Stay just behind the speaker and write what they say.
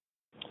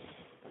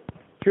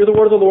Hear the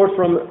word of the Lord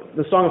from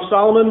the Song of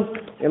Solomon,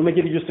 and let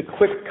me give you just a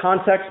quick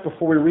context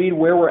before we read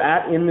where we're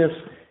at in this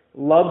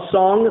love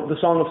song. The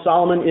Song of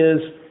Solomon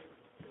is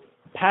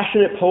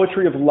passionate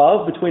poetry of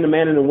love between a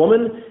man and a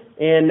woman,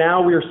 and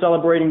now we are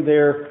celebrating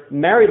their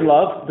married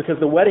love because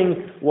the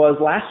wedding was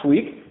last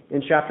week in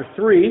chapter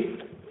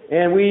 3,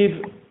 and we've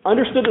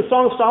understood the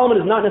Song of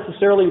Solomon is not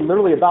necessarily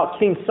literally about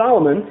King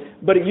Solomon,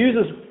 but it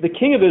uses the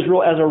king of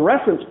Israel as a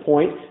reference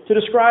point to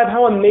describe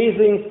how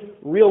amazing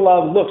real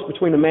love looks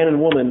between a man and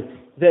woman.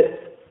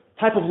 That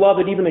type of love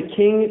that even a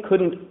king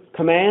couldn't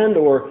command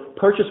or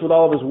purchase with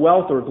all of his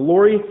wealth or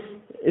glory.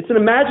 It's an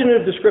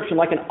imaginative description,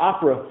 like an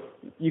opera,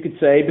 you could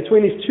say,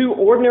 between these two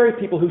ordinary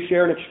people who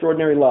share an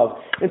extraordinary love.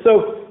 And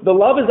so the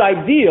love is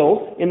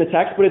ideal in the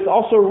text, but it's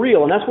also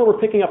real. And that's what we're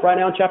picking up right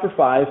now in chapter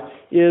 5,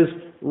 is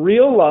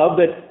real love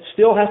that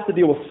still has to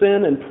deal with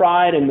sin and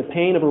pride and the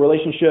pain of a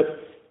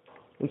relationship.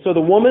 And so the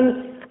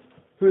woman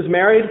who is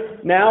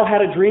married now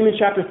had a dream in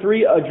chapter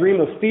 3, a dream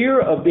of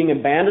fear, of being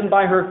abandoned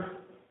by her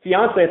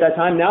fiance at that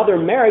time. Now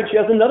they're married. She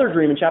has another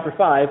dream in chapter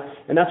 5,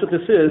 and that's what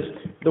this is.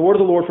 The word of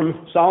the Lord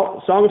from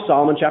Song of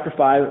Solomon, chapter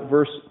 5,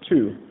 verse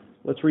 2.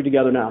 Let's read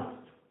together now.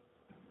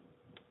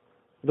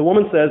 The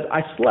woman says, I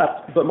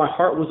slept, but my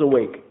heart was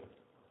awake.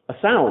 A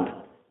sound.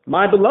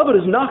 My beloved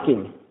is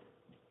knocking.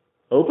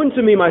 Open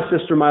to me, my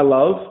sister, my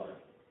love,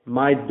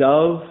 my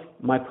dove,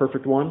 my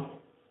perfect one.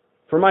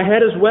 For my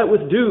head is wet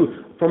with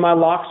dew, for my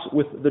locks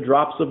with the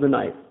drops of the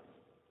night.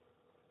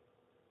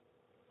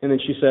 And then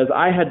she says,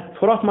 I had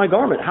put off my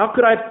garment. How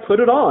could I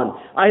put it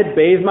on? I had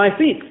bathed my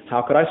feet.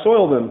 How could I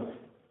soil them?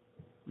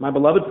 My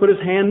beloved put his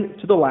hand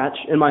to the latch,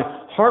 and my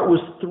heart was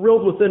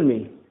thrilled within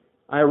me.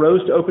 I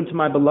arose to open to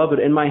my beloved,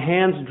 and my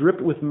hands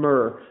dripped with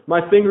myrrh,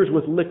 my fingers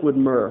with liquid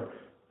myrrh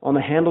on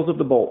the handles of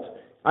the bolt.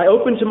 I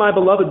opened to my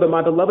beloved, but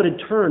my beloved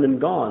had turned and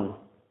gone.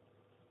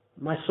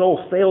 My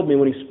soul failed me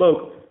when he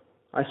spoke.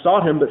 I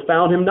sought him, but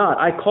found him not.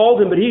 I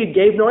called him, but he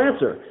gave no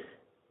answer.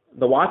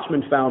 The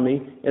watchmen found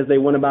me as they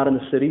went about in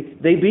the city.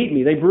 They beat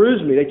me. They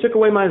bruised me. They took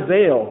away my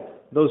veil,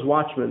 those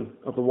watchmen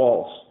of the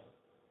walls.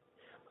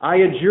 I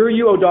adjure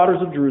you, O daughters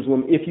of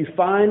Jerusalem, if you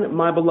find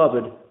my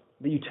beloved,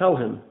 that you tell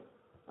him,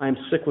 I am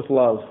sick with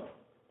love.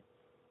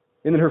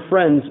 And then her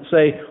friends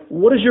say,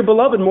 what is your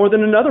beloved more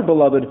than another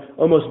beloved,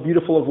 O most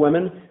beautiful of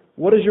women?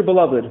 What is your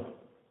beloved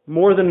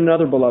more than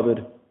another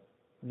beloved,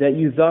 that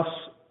you thus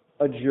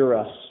adjure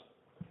us?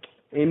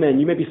 Amen.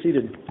 You may be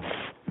seated.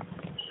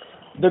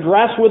 The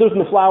grass withers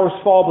and the flowers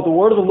fall, but the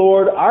word of the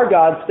Lord, our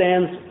God,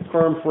 stands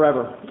firm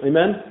forever.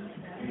 Amen?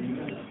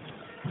 Amen.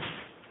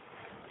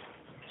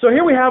 So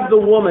here we have the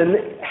woman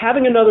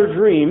having another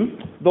dream,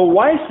 the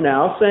wife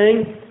now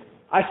saying,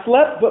 I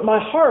slept, but my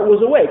heart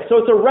was awake. So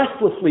it's a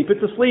restless sleep.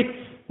 It's a sleep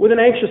with an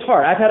anxious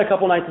heart. I've had a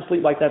couple nights of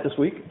sleep like that this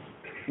week.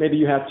 Maybe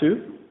you have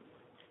too.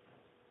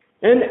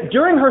 And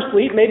during her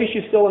sleep, maybe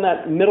she's still in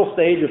that middle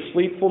stage of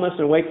sleepfulness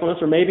and wakefulness,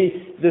 or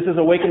maybe this is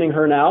awakening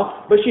her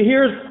now, but she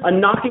hears a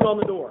knocking on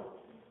the door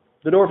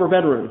of her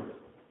bedroom.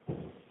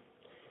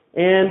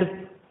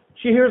 And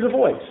she hears a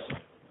voice.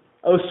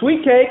 Oh,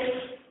 sweet cakes,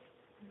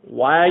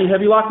 why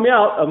have you locked me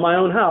out of my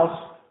own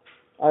house,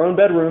 our own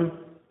bedroom?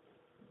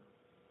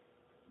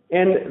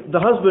 And the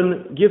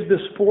husband gives this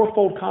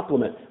fourfold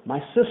compliment.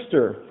 My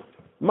sister,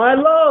 my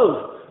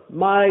love,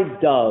 my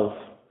dove,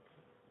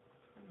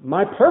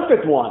 my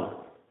perfect one.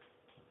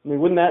 I mean,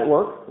 wouldn't that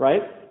work,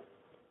 right?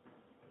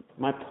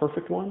 My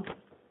perfect one?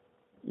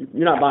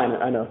 You're not buying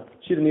it, I know.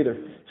 She didn't either.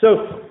 So,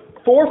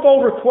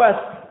 fourfold request,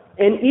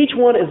 and each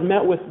one is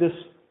met with this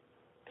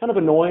kind of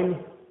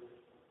annoying,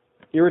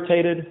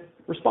 irritated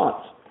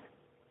response.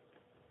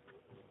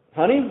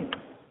 Honey,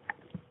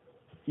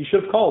 you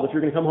should have called if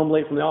you're going to come home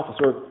late from the office,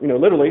 or,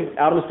 literally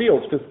out in the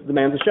fields because the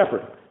man's a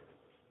shepherd.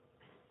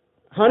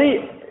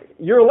 Honey,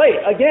 you're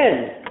late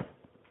again.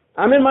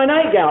 I'm in my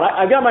nightgown.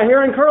 I've got my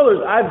hair in curlers.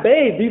 I've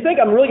bathed. Do you think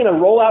I'm really going to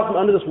roll out from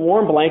under this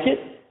warm blanket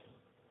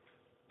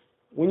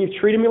when you've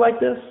treated me like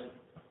this?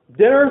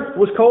 Dinner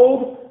was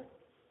cold.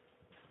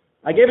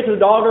 I gave it to the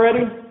dog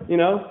already.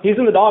 He's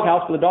in the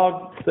doghouse, but the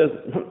dog says,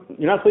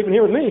 you're not sleeping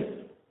here with me.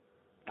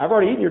 I've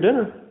already eaten your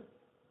dinner.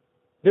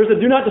 There's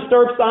a do not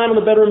disturb sign on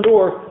the bedroom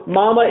door.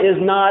 Mama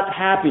is not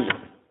happy.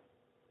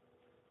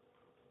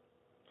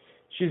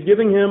 She's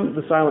giving him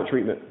the silent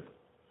treatment.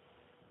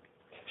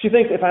 She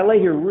thinks, if I lay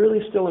here really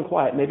still and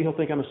quiet, maybe he'll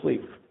think I'm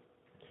asleep.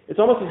 It's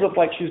almost as if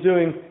like she's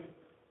doing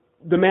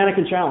the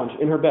mannequin challenge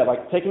in her bed,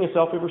 like taking a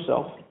selfie of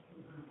herself,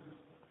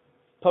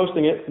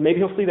 posting it, maybe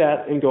he'll see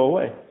that and go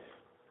away.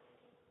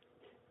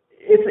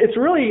 It's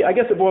really, I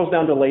guess it boils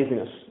down to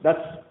laziness. That's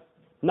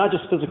not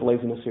just physical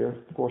laziness here,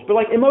 of course, but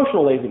like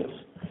emotional laziness,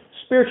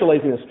 spiritual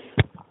laziness.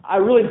 I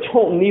really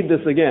don't need this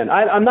again.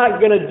 I'm not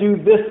going to do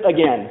this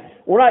again.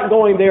 We're not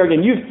going there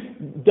again.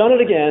 You've done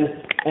it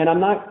again, and I'm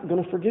not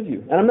going to forgive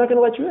you, and I'm not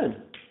going to let you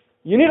in.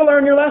 You need to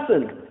learn your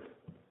lesson.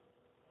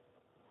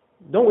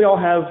 Don't we all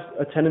have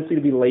a tendency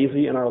to be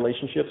lazy in our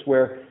relationships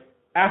where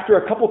after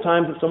a couple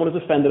times that someone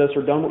has offended us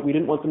or done what we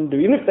didn't want them to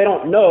do, even if they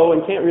don't know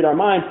and can't read our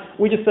mind,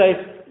 we just say,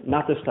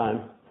 not this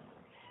time.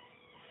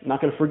 I'm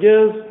not going to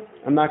forgive.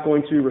 I'm not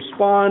going to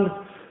respond.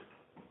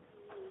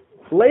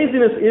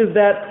 Laziness is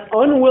that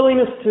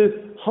unwillingness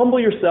to humble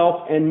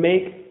yourself and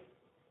make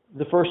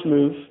the first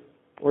move,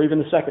 or even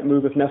the second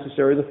move if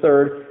necessary, the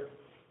third.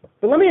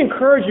 But let me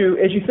encourage you,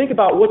 as you think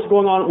about what's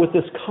going on with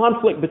this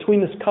conflict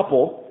between this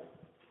couple,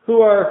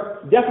 who are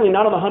definitely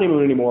not on the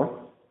honeymoon anymore.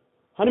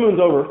 Honeymoon's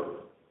over.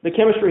 The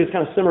chemistry has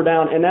kind of simmered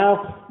down, and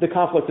now the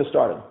conflict has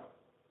started.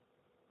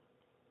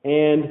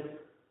 And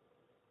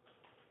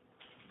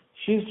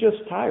she's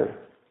just tired.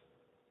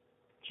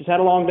 She's had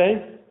a long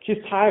day. She's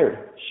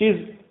tired. She's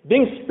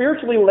being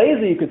spiritually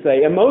lazy, you could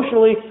say,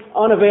 emotionally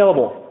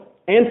unavailable,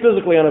 and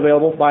physically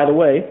unavailable, by the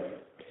way.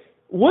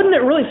 Wouldn't it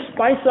really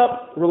spice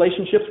up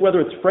relationships,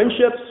 whether it's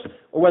friendships,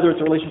 or whether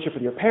it's a relationship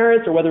with your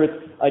parents, or whether it's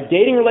a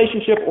dating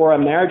relationship or a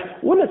marriage?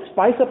 Wouldn't it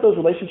spice up those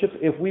relationships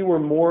if we were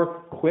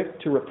more quick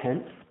to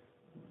repent?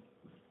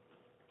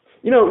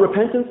 You know,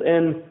 repentance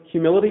and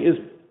humility is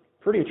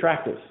pretty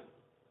attractive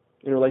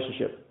in a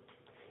relationship.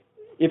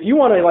 If you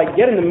want to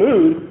get in the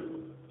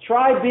mood,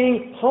 try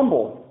being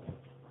humble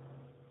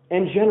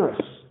and generous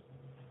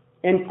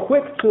and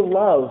quick to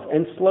love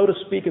and slow to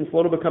speak and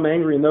slow to become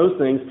angry and those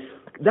things.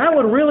 That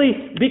would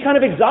really be kind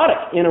of exotic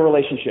in a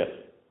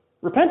relationship.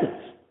 Repentance.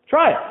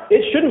 Try it.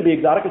 It shouldn't be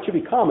exotic. It should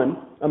be common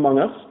among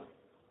us.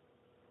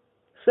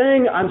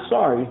 Saying I'm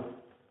sorry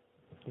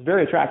is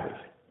very attractive.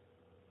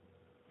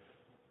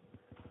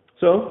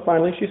 So,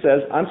 finally, she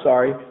says, I'm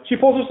sorry. She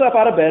pulls herself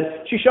out of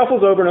bed. She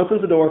shuffles over and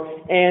opens the door.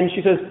 And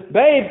she says,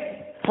 babe,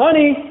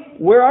 honey,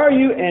 where are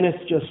you? And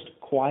it's just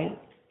quiet.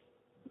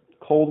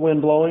 Cold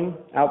wind blowing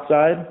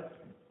outside.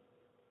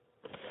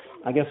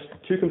 I guess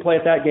two can play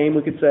at that game,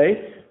 we could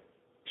say.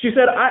 She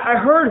said, I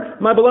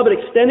heard my beloved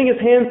extending his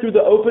hand through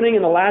the opening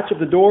in the latch of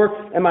the door,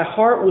 and my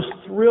heart was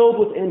thrilled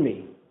within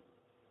me.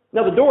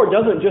 Now, the door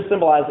doesn't just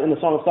symbolize in the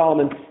Song of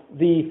Solomon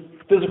the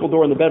physical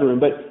door in the bedroom,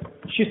 but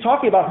she's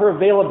talking about her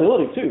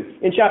availability too.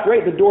 In chapter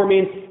 8, the door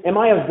means, am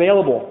I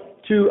available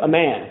to a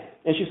man?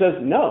 And she says,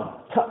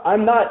 no,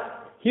 I'm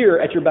not here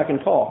at your beck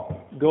and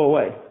call. Go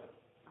away.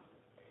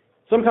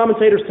 Some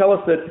commentators tell us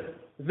that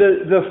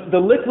the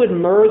liquid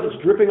myrrh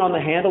that's dripping on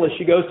the handle as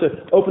she goes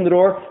to open the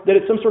door, that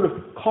it's some sort of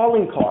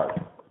calling card,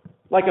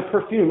 like a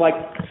perfume, like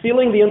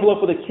sealing the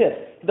envelope with a kiss.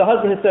 The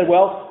husband has said,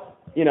 well,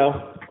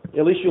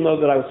 at least you'll know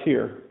that I was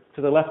here,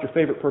 because I left your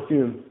favorite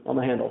perfume on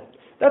the handle.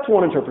 That's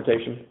one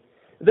interpretation.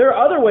 There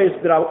are other ways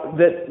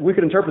that we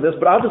could interpret this,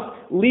 but I'll just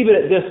leave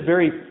it at this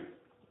very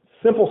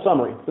simple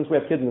summary, since we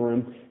have kids in the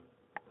room.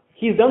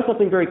 He's done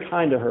something very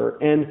kind to her,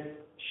 and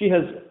she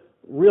has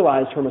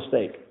realized her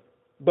mistake.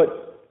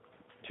 But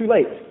too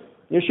late.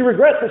 She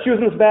regrets that she was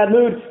in this bad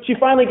mood. She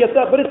finally gets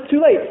up, but it's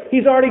too late.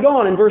 He's already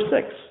gone in verse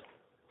 6.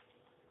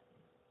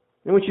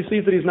 And when she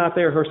sees that he's not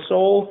there, her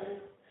soul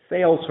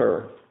fails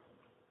her.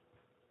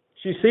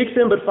 She seeks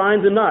him, but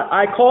finds him not.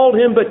 I called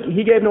him, but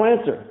he gave no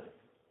answer.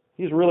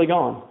 He's really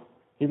gone.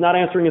 He's not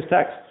answering his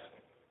texts.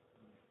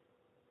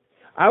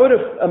 I would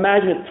have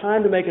imagined it's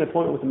time to make an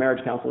appointment with a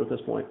marriage counselor at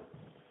this point.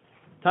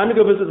 Time to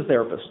go visit the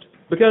therapist.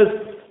 Because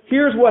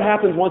here's what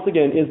happens once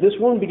again, is this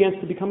woman begins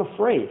to become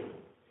afraid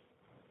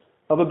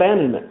of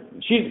abandonment.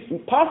 She's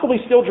possibly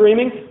still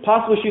dreaming,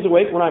 possibly she's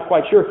awake, we're not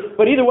quite sure.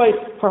 But either way,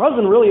 her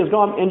husband really is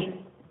gone,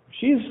 and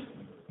she's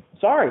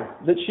sorry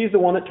that she's the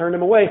one that turned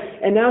him away.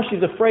 And now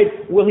she's afraid,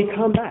 will he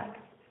come back?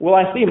 Will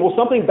I see him? Will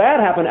something bad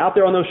happen out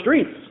there on those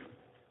streets?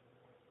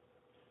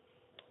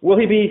 Will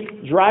he be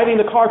driving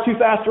the car too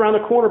fast around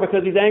the corner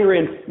because he's angry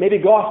and maybe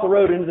go off the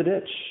road into the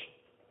ditch?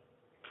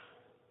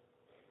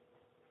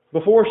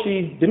 Before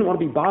she didn't want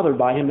to be bothered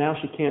by him, now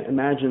she can't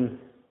imagine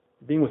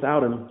being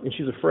without him, and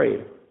she's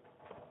afraid.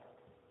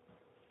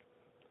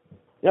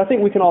 I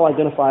think we can all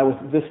identify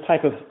with this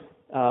type of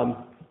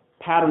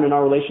pattern in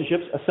our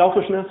relationships, a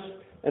selfishness,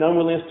 an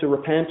unwillingness to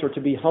repent or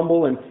to be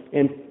humble and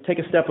take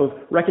a step of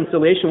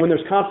reconciliation when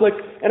there's conflict.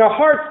 And our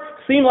hearts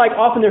seem like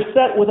often they're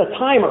set with a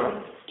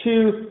timer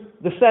to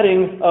the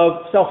setting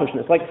of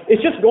selfishness. Like,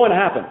 it's just going to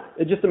happen.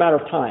 It's just a matter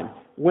of time.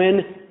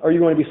 When are you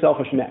going to be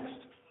selfish next?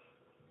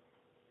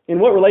 In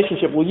what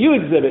relationship will you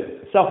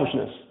exhibit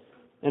selfishness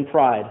and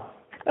pride?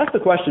 That's the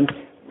question.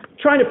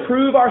 Trying to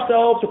prove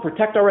ourselves or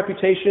protect our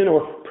reputation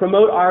or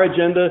promote our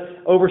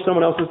agenda over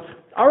someone else's.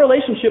 Our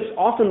relationships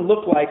often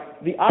look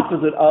like the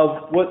opposite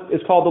of what is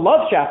called the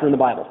love chapter in the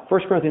Bible.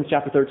 1 Corinthians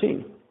chapter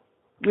 13.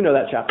 You know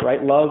that chapter,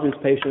 right? Love is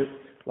patient,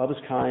 love is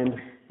kind,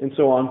 and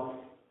so on.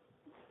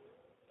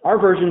 Our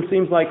version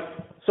seems like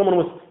someone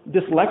with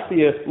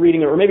dyslexia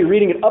reading it, or maybe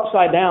reading it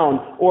upside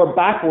down or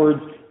backwards,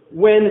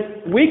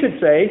 when we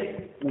could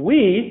say,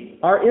 we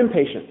are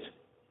impatient,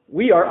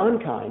 we are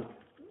unkind,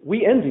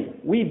 we envy,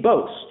 we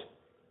boast,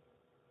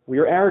 we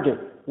are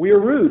arrogant, we are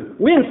rude,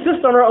 we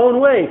insist on our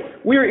own way,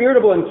 we are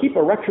irritable and keep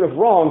a record of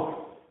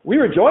wrong, we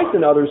rejoice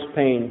in others'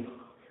 pain,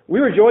 we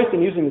rejoice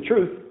in using the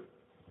truth,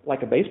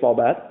 like a baseball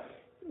bat,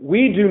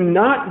 we do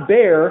not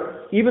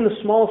bear even the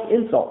smallest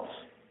insults.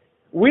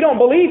 We don't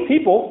believe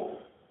people.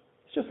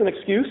 It's just an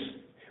excuse.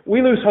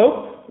 We lose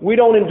hope. We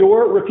don't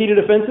endure repeated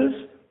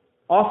offenses.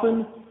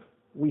 Often,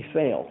 we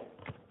fail.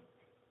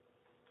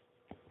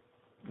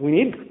 We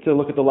need to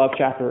look at the love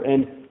chapter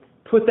and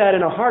put that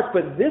in our hearts,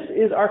 but this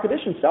is our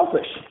condition,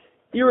 selfish.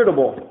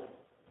 irritable,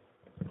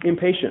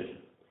 impatient.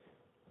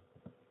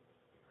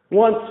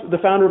 Once, the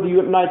founder of the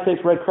United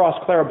States Red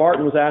Cross, Clara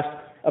Barton, was asked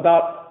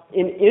about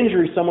an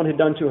injury someone had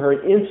done to her,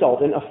 an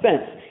insult, an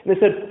offense. And they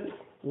said,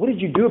 "What did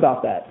you do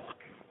about that?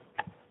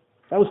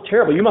 That was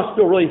terrible. You must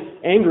feel really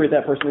angry at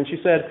that person." And she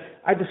said,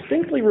 "I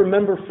distinctly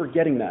remember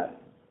forgetting that.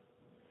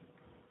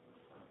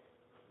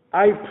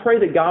 I pray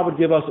that God would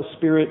give us a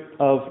spirit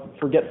of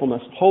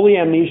forgetfulness, holy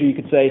amnesia, you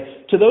could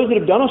say, to those that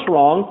have done us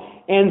wrong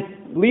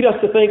and lead us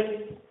to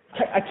think,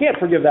 I can't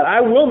forgive that.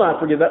 I will not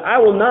forgive that. I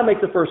will not make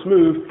the first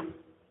move."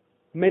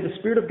 May the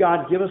Spirit of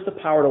God give us the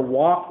power to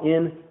walk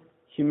in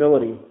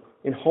humility,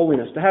 in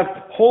holiness, to have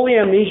holy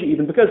amnesia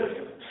even, because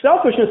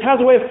selfishness has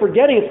a way of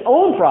forgetting its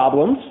own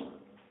problems.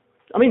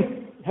 I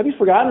mean, have you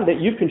forgotten that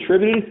you've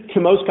contributed to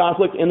most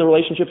conflict in the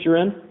relationships you're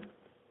in?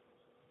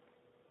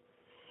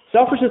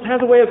 Selfishness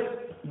has a way of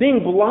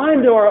being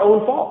blind to our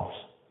own faults.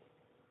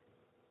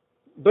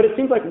 But it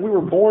seems like we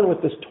were born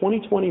with this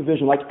 20/20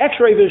 vision, like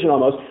X-ray vision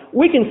almost.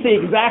 We can see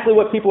exactly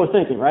what people are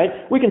thinking,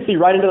 right? We can see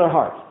right into their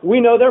hearts. We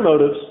know their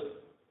motives,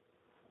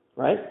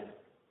 right?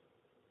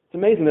 It's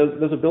amazing,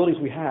 those abilities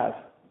we have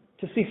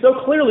to see so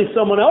clearly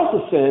someone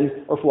else's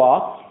sin or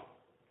flaw,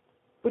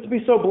 but to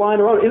be so blind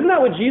to our own. Isn't that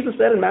what Jesus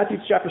said in Matthew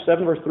chapter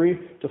 7, verse 3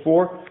 to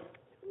 4?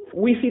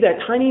 We see that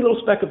tiny little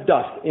speck of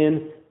dust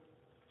in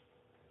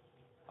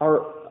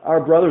our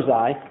brother's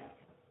eye,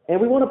 and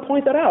we want to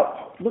point that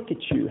out. Look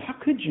at you. How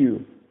could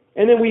you?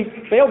 And then we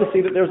fail to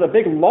see that there's a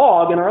big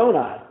log in our own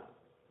eye,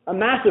 a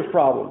massive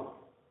problem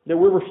that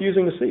we're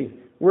refusing to see.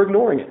 We're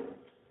ignoring it.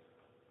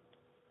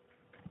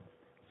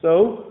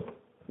 So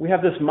we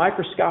have this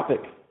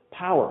microscopic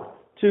power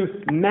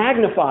to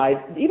magnify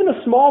even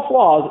the small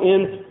flaws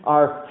in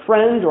our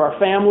friends or our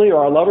family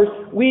or our lovers.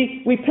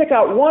 We pick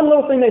out one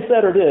little thing they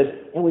said or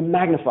did, and we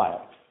magnify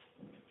it.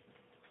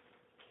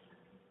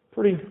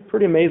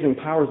 Pretty amazing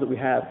powers that we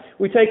have.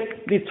 We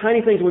take these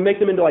tiny things and we make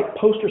them into like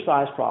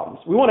poster-sized problems.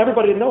 We want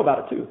everybody to know about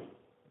it too.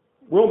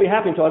 We won't be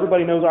happy until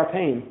everybody knows our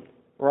pain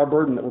or our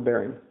burden that we're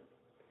bearing.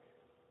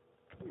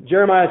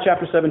 Jeremiah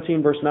chapter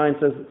 17, verse 9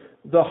 says,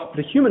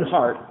 the human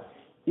heart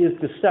is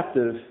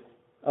deceptive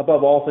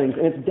above all things,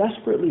 and it's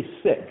desperately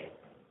sick.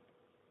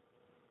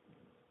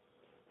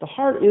 The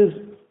heart is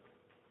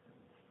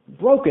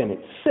broken.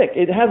 It's sick.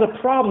 It has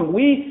a problem.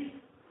 We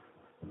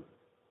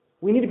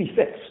need to be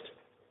fixed.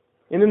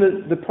 And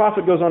then the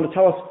prophet goes on to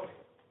tell us,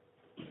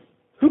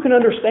 who can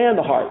understand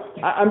the heart?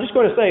 I'm just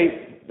going to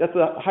say, that's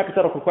a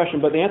hypothetical question,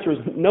 but the answer is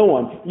no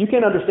one. You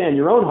can't understand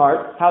your own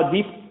heart, how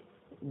deep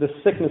the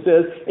sickness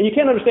is, and you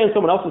can't understand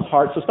someone else's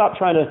heart, so stop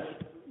trying to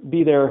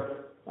be their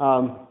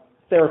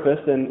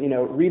therapist and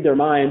read their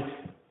mind.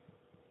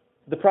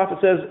 The prophet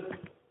says,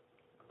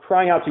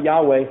 crying out to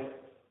Yahweh,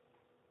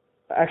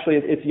 actually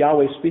it's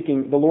Yahweh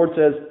speaking, the Lord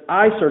says,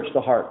 I search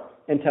the heart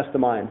and test the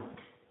mind.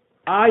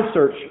 I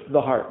search the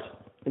heart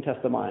and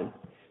test the mind.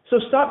 So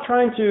stop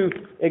trying to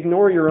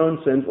ignore your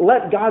own sins.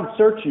 Let God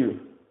search you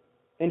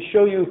and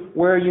show you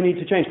where you need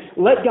to change.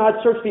 Let God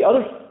search the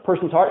other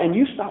person's heart, and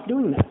you stop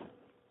doing that.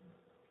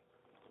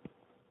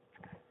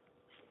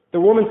 The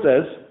woman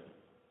says,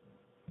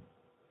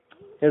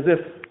 as if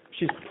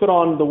she's put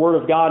on the Word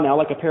of God now,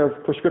 like a pair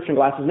of prescription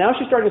glasses, now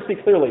she's starting to see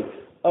clearly.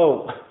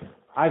 Oh,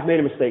 I've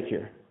made a mistake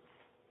here.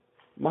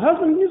 My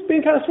husband, he's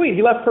being kind of sweet.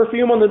 He left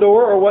perfume on the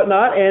door or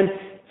whatnot, and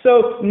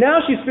so now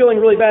she's feeling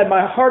really bad.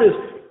 My heart is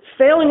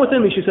failing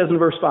within me, she says in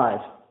verse 5.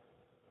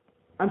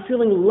 I'm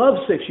feeling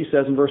lovesick, she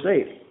says in verse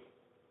 8.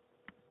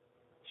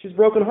 She's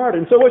brokenhearted.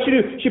 And so what she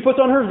do? She puts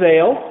on her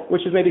veil,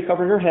 which is maybe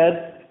covering her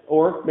head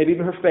or maybe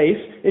even her face,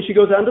 and she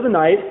goes out into the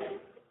night,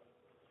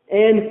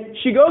 and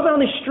she goes out on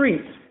the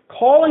streets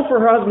calling for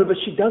her husband, but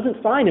she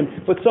doesn't find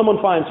him, but someone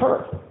finds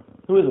her.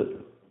 Who is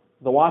it?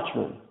 The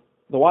watchman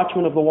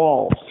of the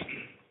walls.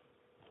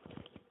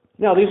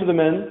 Now, these are the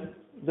men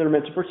that are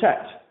meant to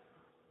protect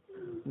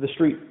the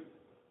street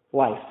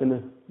life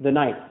and the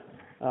night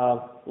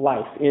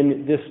life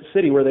in this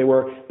city where they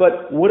were.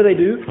 But what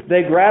do?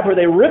 They grab her,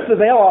 they rip the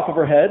veil off of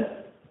her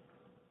head,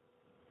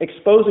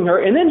 exposing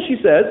her, and then she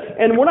says,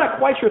 and we're not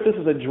quite sure if this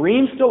is a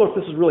dream still or if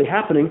this is really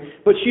happening,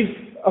 but she's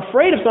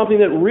afraid of something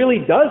that really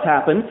does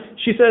happen.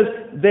 She says,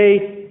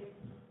 they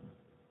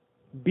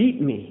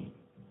beat me,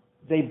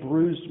 they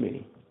bruised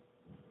me.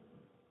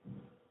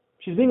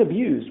 She's being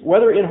abused,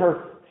 whether in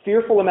her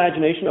fearful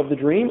imagination of the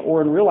dream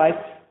or in real life.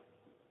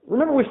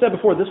 Remember we said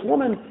before, this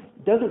woman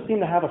doesn't seem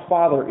to have a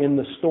father in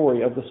the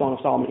story of the Song of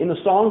Solomon. In the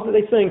songs that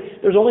they sing,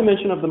 there's only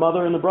mention of the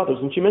mother and the brothers,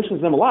 and she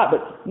mentions them a lot,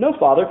 but no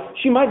father.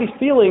 She might be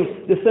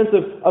feeling this sense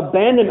of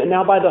abandonment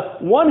now by the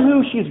one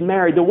who she's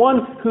married, the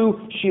one who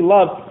she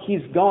loved,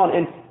 he's gone,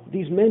 and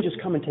these men just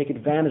come and take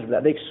advantage of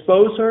that. They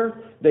expose her,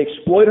 they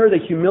exploit her, they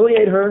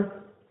humiliate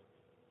her.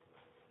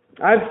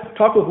 I've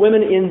talked with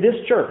women in this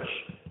church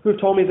who have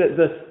told me that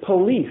the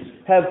police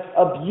have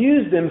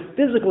abused them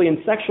physically and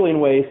sexually in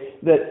ways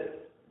that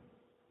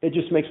it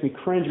just makes me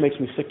cringe, makes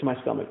me sick to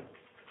my stomach.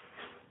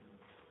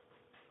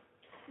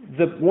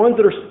 The ones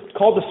that are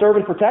called to serve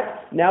and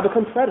protect now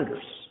become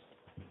predators.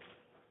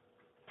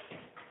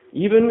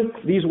 Even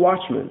these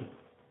watchmen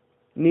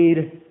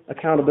need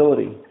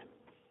accountability.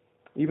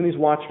 Even these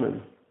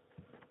watchmen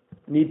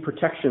need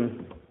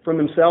protection from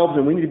themselves,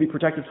 and we need to be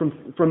protected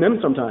from them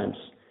sometimes.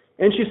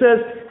 And she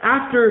says,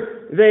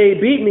 after they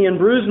beat me and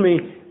bruised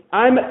me,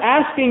 I'm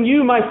asking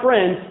you, my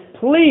friend,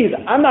 please,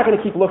 I'm not going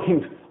to keep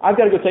looking. I've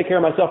got to go take care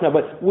of myself now,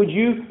 but would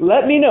you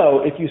let me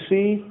know if you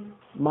see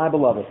my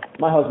beloved,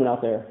 my husband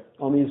out there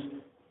on these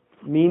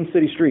mean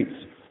city streets?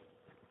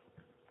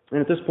 And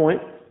at this point,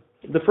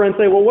 the friends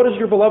say, well, what is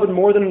your beloved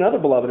more than another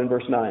beloved in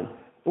verse 9?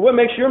 What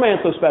makes your man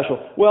so special?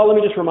 Well, let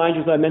me just remind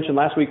you, as I mentioned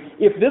last week,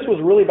 if this was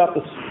really about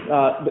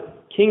the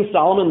King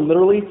Solomon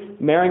literally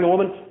marrying a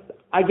woman,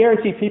 I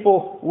guarantee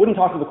people wouldn't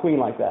talk to the queen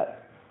like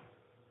that.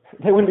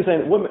 They wouldn't be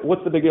saying,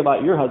 what's the big deal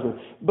about your husband?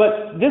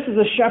 But this is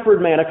a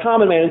shepherd man, a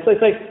common man. And so they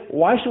say,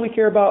 why should we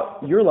care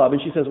about your love?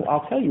 And she says, well,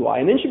 I'll tell you why.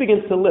 And then she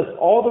begins to list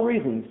all the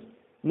reasons,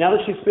 now that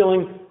she's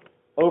feeling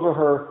over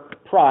her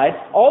pride,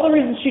 all the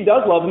reasons she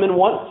does love him and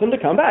wants him to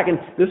come back. And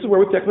this is where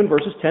we pick up in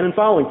verses 10 and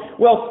following.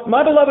 Well,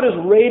 my beloved is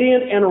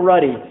radiant and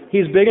ruddy.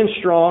 He's big and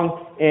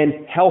strong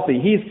and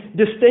healthy. He's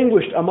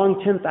distinguished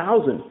among 10,000.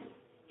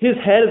 His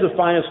head is of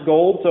finest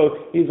gold,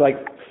 so he's like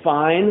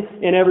fine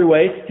in every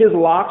way. His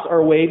locks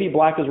are wavy,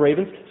 black as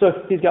ravens,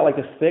 so he's got like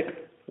this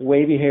thick,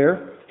 wavy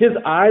hair. His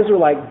eyes are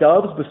like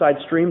doves beside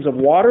streams of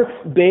water,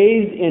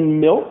 bathed in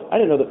milk. I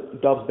didn't know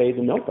that doves bathed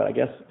in milk, but I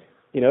guess,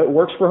 it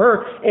works for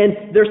her.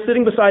 And they're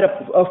sitting beside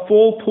a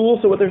full pool,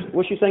 so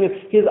what she's saying is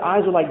his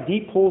eyes are like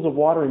deep pools of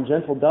water and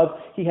gentle doves.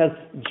 He has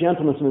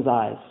gentleness in his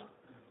eyes,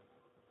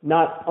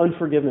 not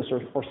unforgiveness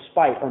or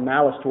spite or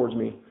malice towards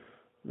me.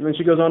 And then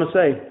she goes on to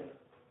say,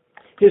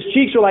 his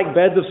cheeks are like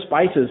beds of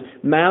spices,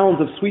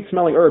 mounds of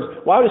sweet-smelling herbs.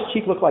 Why would his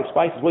cheek look like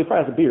spices? Well, he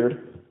probably has a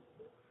beard.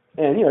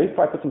 And, he's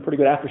probably put some pretty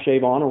good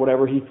aftershave on or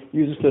whatever he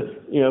uses to,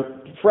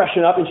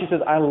 freshen up. And she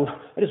says, I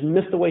just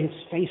miss the way his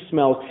face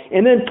smells.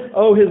 And then,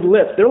 his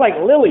lips. They're like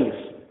lilies.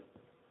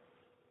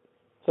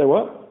 Say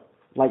what?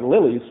 Like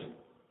lilies?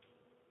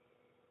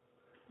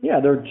 Yeah,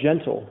 they're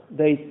gentle.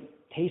 They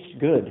taste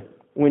good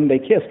when they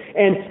kiss.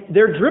 And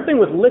they're dripping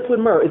with liquid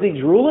myrrh. Is he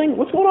drooling?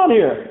 What's going on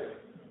here?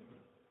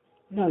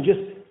 No, just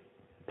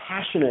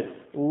passionate,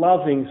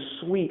 loving,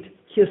 sweet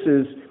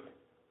kisses,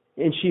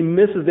 and she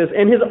misses this.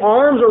 And his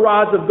arms are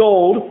rods of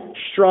gold,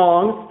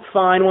 strong,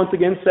 fine, once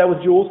again, set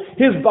with jewels.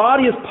 His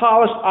body is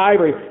polished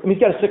ivory.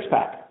 He's got a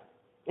six-pack,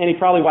 and he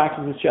probably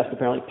waxes his chest,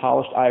 apparently,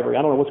 polished ivory.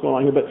 I don't know what's going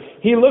on here, but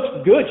he looks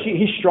good.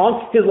 He's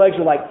strong. His legs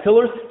are like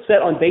pillars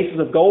set on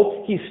bases of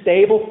gold. He's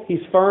stable.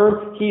 He's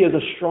firm. He is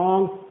a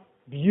strong,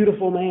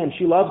 beautiful man.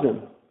 She loves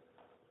him.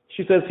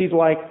 She says he's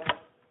like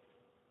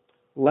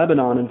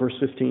Lebanon in verse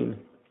 15.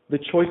 The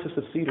choicest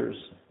of cedars.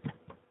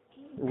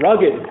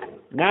 Rugged,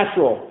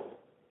 natural,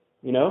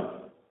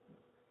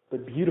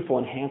 but beautiful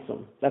and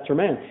handsome. That's her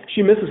man.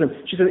 She misses him.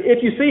 She says,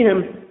 if you see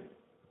him,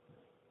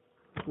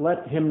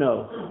 let him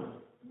know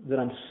that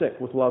I'm sick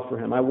with love for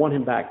him. I want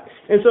him back.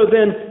 And so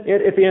then,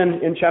 at the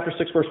end, in chapter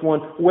 6, verse 1,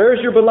 where is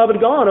your beloved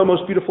gone, O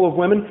most beautiful of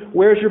women?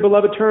 Where is your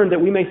beloved turned,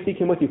 that we may seek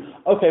him with you?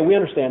 Okay, we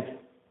understand.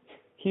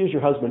 He is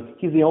your husband.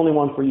 He's the only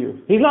one for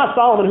you. He's not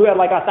Solomon, who had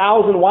like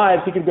 1,000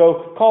 wives he could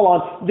go call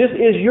on. This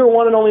is your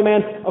one and only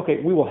man. Okay,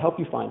 we will help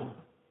you find him.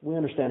 We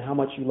understand how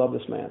much you love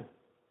this man.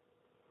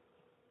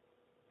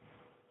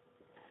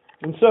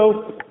 And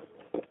so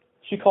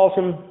she calls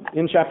him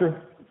in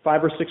chapter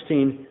 5, verse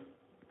 16,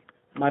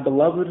 my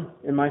beloved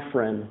and my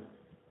friend.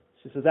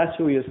 She says, that's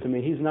who he is to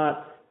me. He's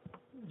not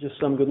just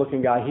some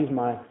good-looking guy. He's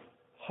my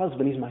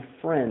husband. He's my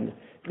friend.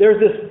 There's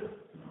this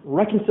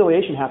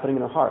reconciliation happening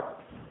in her heart.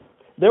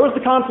 There was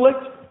the conflict,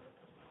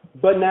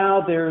 but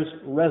now there's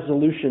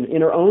resolution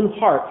in her own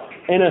heart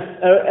and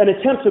an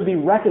attempt to be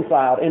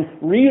reconciled and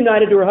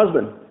reunited to her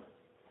husband.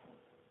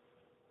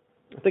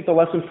 I think the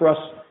lesson for us,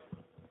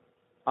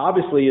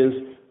 obviously, is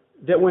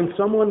that when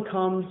someone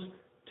comes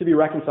to be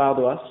reconciled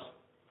to us,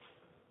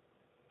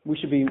 we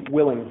should be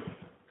willing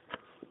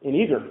and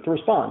eager to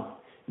respond.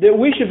 That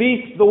we should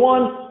be the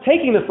one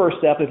taking the first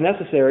step if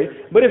necessary,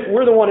 but if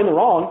we're the one in the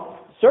wrong,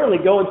 certainly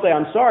go and say,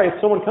 I'm sorry. If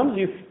someone comes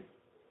to you,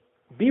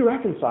 be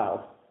reconciled,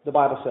 the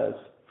Bible says,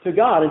 to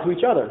God and to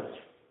each other.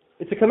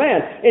 It's a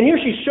command. And here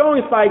she's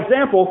showing us by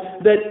example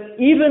that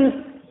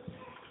even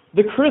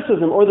the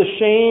criticism or the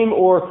shame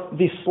or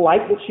the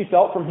slight that she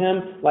felt from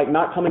him, like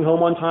not coming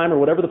home on time or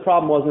whatever the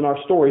problem was in our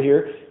story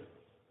here,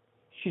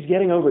 she's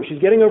getting over it.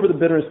 She's getting over the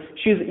bitterness.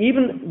 She's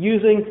even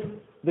using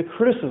the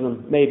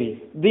criticism,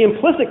 maybe. The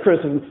implicit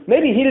criticism.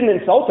 Maybe he didn't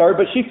insult her,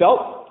 but she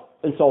felt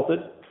insulted.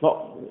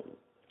 Well,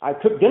 I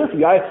cooked dinner for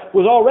you. I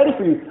was all ready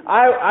for you.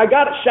 I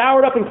got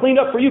showered up and cleaned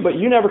up for you, but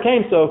you never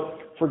came, so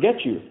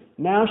forget you.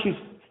 Now she's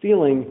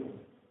feeling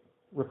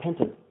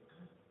repentant.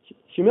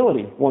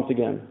 Humility, once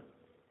again.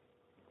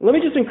 Let me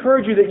just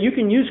encourage you that you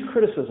can use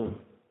criticism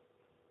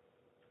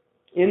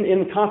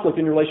in conflict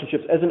in your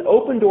relationships as an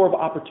open door of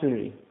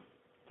opportunity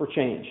for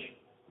change.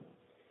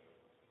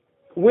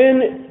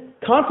 When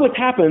conflict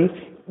happens,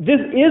 this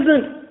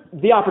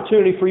isn't the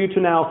opportunity for you to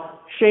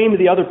now shame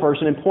the other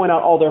person and point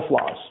out all their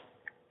flaws.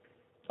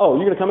 Oh,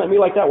 you're going to come at me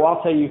like that? Well,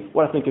 I'll tell you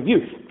what I think of you.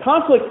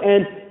 Conflict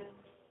and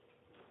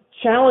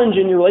challenge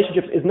in your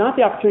relationships is not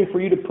the opportunity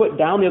for you to put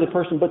down the other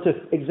person, but to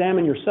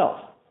examine yourself.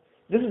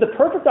 This is the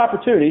perfect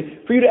opportunity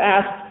for you to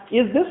ask,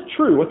 is this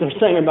true, what they're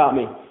saying about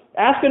me?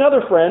 Ask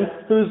another friend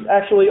who's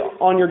actually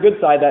on your good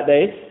side that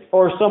day,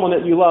 or someone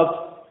that you love,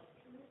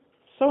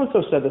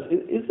 so-and-so said this.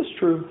 Is this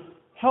true?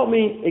 Help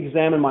me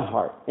examine my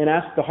heart and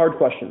ask the hard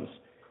questions.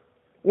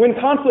 When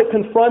conflict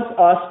confronts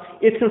us,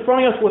 it's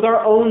confronting us with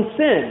our own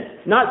sin,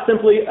 not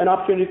simply an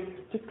opportunity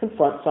to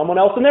confront someone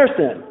else in their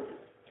sin.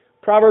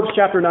 Proverbs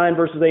chapter 9,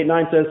 verses 8 and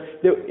 9 says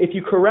that if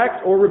you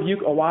correct or rebuke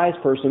a wise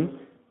person,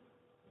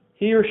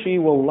 he or she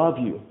will love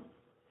you.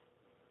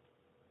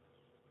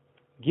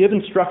 Give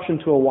instruction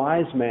to a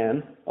wise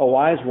man, a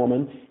wise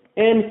woman,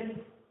 and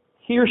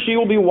he or she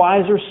will be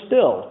wiser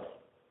still.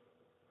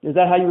 Is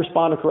that how you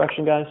respond to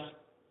correction, guys?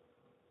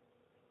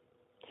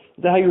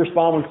 Is that how you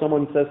respond when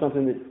someone says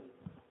something that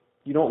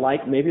you don't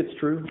like? Maybe it's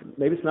true,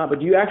 maybe it's not, but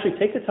do you actually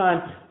take the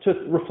time to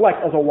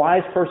reflect as a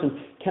wise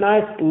person, can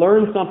I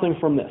learn something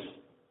from this?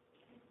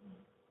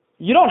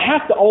 You don't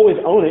have to always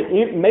own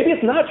it. Maybe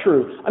it's not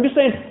true. I'm just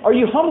saying, are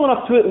you humble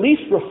enough to at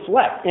least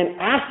reflect and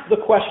ask the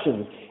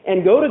questions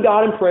and go to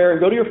God in prayer and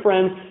go to your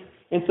friends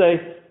and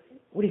say,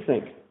 what do you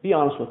think? Be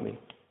honest with me.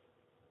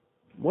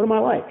 What am I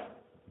like?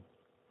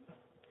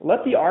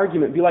 Let the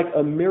argument be like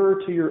a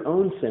mirror to your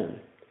own sin.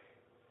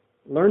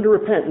 Learn to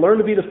repent. Learn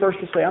to be the first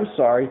to say, I'm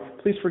sorry.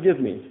 Please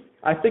forgive me.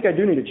 I think I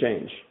do need to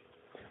change.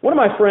 One of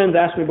my friends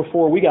asked me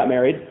before we got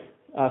married,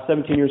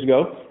 17 years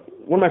ago,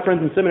 one of my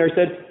friends in seminary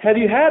said, have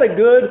you had a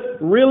good,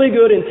 really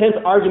good, intense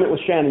argument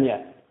with Shannon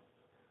yet?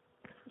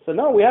 I said,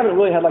 no, we haven't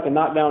really had like a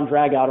knockdown,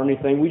 drag out or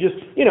anything. We just,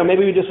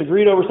 maybe we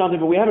disagreed over something,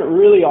 but we haven't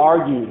really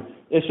argued.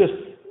 It's just,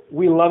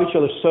 we love each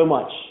other so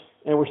much,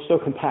 and we're so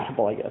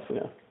compatible, I guess,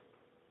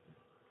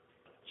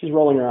 She's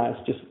rolling her eyes,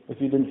 just if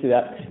you didn't see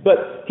that.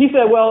 But he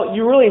said, well,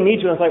 you really need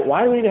to. And I was like,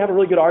 why do we need to have a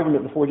really good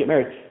argument before we get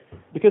married?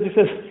 Because he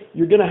says,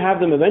 you're going to have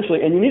them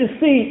eventually, and you need to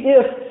see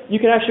if you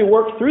can actually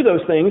work through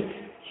those things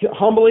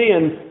humbly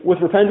and with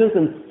repentance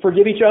and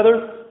forgive each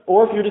other,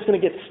 or if you're just going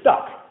to get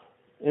stuck,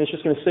 and it's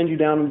just going to send you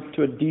down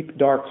to a deep,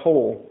 dark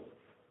hole.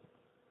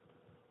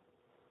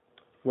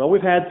 Well,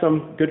 we've had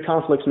some good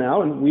conflicts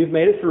now, and we've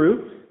made it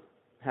through.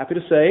 Happy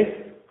to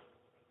say,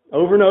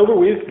 over and over,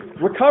 we've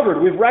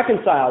recovered, we've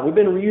reconciled, we've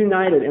been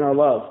reunited in our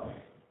love.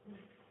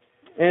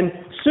 And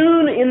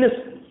soon in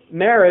this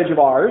marriage of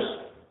ours,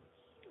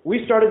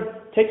 we started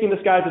taking this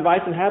guy's advice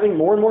and having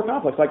more and more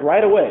conflicts, like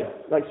right away.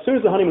 Like as soon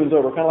as the honeymoon was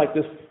over, kind of like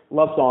this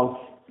love song,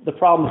 the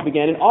problems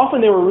began. And often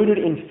they were rooted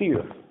in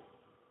fear.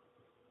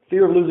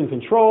 Fear of losing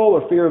control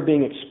or fear of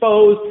being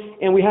exposed.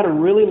 And we had to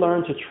really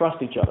learn to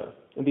trust each other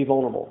and be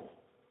vulnerable.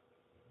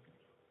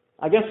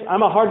 I guess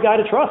I'm a hard guy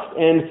to trust.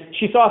 And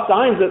she saw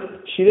signs that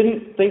she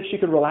didn't think she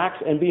could relax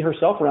and be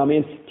herself around me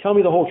and tell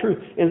me the whole truth.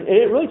 And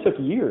it really took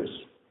years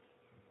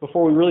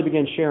before we really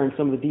began sharing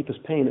some of the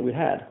deepest pain that we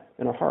had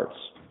in our hearts.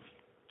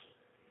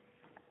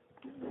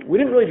 We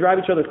didn't really drive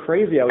each other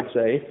crazy, I would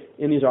say,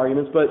 in these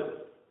arguments,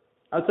 but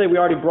I would say we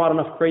already brought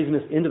enough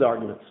craziness into the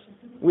arguments.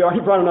 We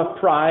already brought enough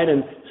pride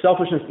and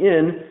selfishness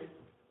in,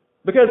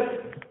 because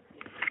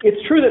it's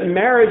true that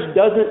marriage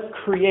doesn't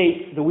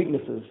create the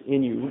weaknesses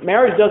in you.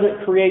 Marriage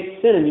doesn't create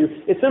sin in you.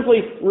 It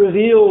simply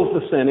reveals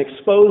the sin,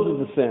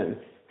 exposes the sin.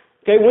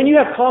 Okay, when you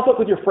have conflict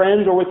with your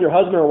friends or with your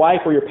husband or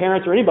wife or your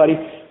parents or anybody,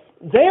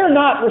 they are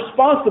not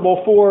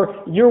responsible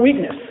for your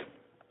weakness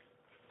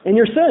and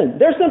your sin.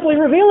 They're simply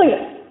revealing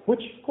it,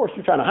 which, of course,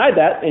 you're trying to hide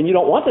that and you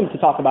don't want them to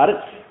talk about it.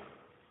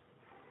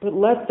 But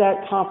let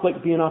that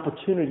conflict be an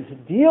opportunity to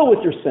deal with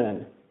your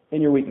sin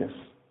and your weakness.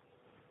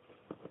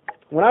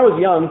 When I was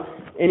young,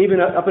 and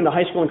even up into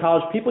high school and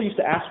college, people used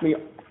to ask me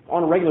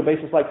on a regular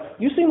basis, like,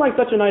 you seem like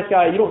such a nice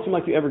guy, you don't seem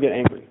like you ever get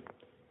angry.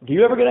 Do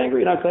you ever get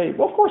angry? And I'd say,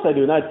 well, of course I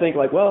do. And I'd think,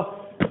 like,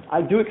 well,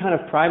 I do it kind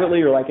of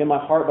privately or like in my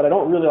heart, but I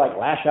don't really like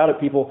lash out at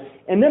people.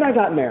 And then I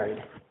got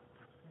married.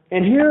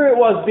 And here it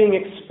was being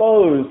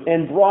exposed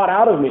and brought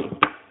out of me.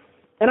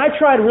 And I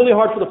tried really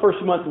hard for the first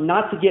few months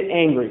not to get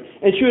angry.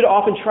 And she would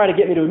often try to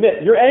get me to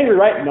admit, you're angry,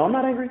 right? No, I'm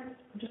not angry.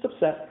 I'm just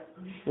upset.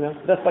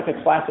 That's like a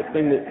classic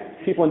thing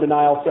that people in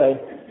denial say.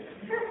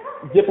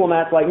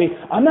 Diplomats like me,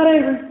 I'm not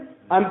angry.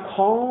 I'm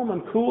calm,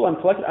 I'm cool, I'm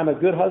collected, I'm a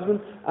good husband,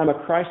 I'm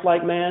a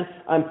Christ-like man,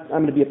 I'm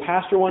going to be a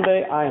pastor one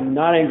day, I am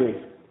not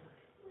angry.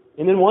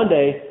 And then one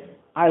day,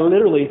 I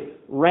literally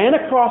ran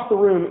across the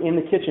room in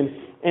the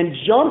kitchen and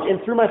jumped and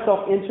threw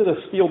myself into the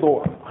steel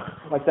door,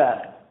 like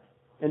that,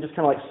 and just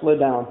kind of like slid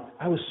down.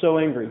 I was so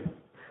angry.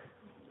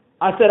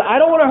 I said, I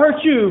don't want to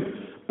hurt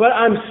you, but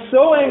I'm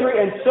so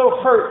angry and so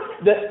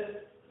hurt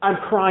that I'm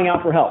crying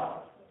out for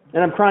help.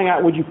 And I'm crying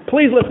out, would you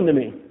please listen to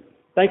me?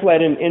 Thankfully, I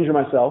didn't injure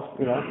myself,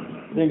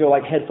 Didn't go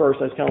like head first.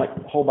 I was kind of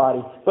like whole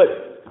body.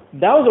 But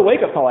that was a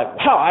wake-up call. Like,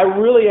 wow, I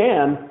really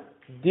am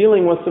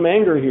dealing with some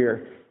anger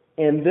here.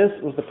 And this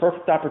was the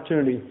perfect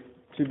opportunity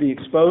to be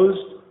exposed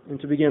and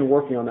to begin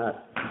working on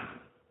that.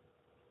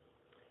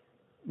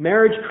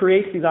 Marriage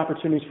creates these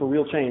opportunities for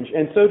real change.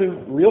 And so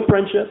do real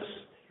friendships,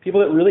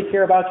 people that really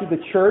care about you,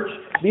 the church.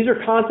 These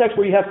are contexts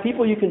where you have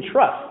people you can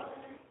trust.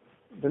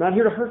 They're not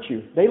here to hurt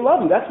you. They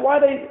love you. That's why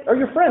they are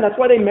your friend. That's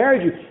why they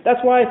married you. That's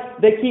why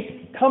they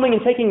keep coming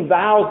and taking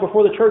vows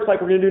before the church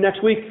like we're going to do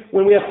next week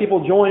when we have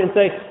people join and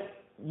say,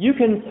 you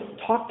can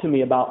talk to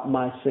me about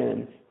my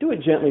sin. Do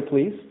it gently,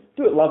 please.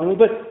 Do it lovingly.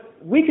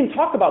 But we can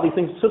talk about these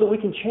things so that we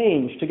can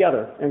change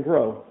together and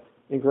grow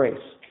in grace.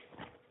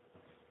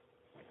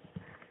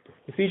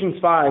 Ephesians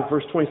 5,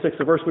 verse 26,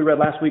 the verse we read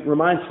last week,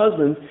 reminds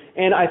husbands,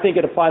 and I think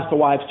it applies to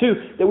wives too,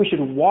 that we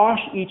should wash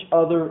each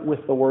other with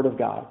the Word of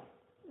God.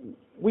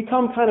 We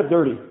come kind of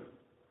dirty,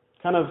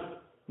 kind of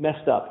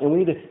messed up, and we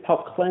need to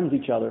help cleanse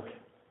each other.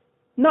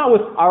 Not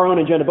with our own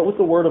agenda, but with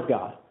the Word of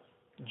God.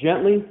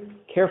 Gently,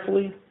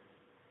 carefully,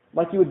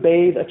 like you would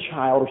bathe a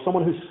child or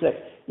someone who's sick.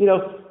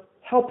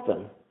 Help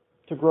them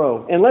to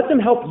grow. And let them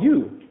help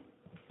you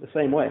the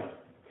same way.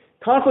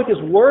 Conflict is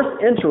worth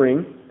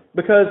entering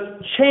because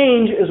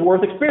change is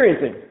worth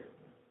experiencing.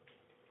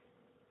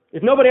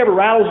 If nobody ever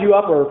rattles you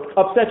up or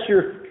upsets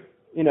your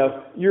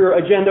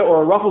agenda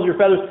or ruffles your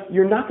feathers,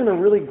 you're not going to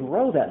really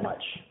grow that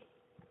much.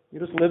 You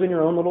just live in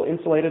your own little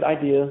insulated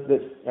idea that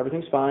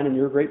everything's fine and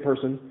you're a great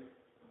person.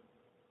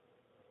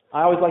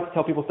 I always like to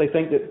tell people if they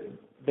think that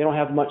they don't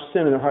have much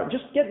sin in their heart,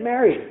 just get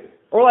married.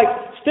 Or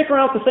stick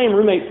around with the same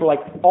roommate for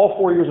all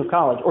 4 years of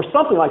college or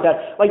something like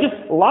that.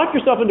 Just lock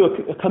yourself into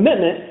a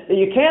commitment that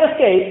you can't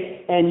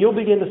escape and you'll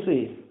begin to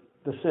see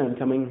the sin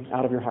coming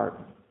out of your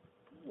heart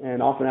and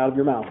often out of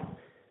your mouth.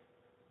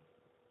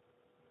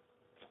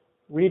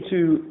 We need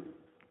to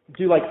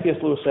do like C.S.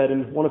 Lewis said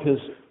in one of his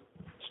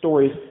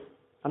stories.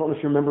 I don't know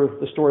if you remember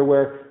the story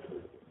where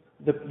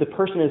the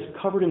person is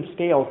covered in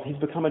scales. He's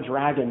become a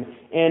dragon.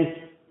 And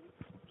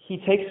he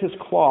takes his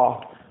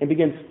claw and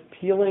begins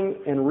peeling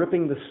and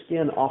ripping the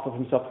skin off of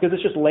himself because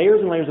it's just layers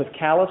and layers of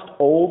calloused,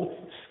 old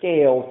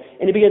scales.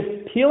 And he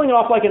begins peeling it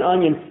off like an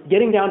onion,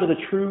 getting down to the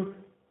true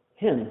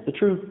him, the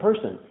true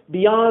person,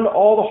 beyond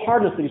all the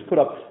hardness that he's put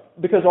up.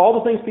 Because all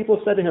the things people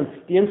have said to him,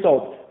 the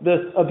insults,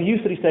 the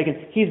abuse that he's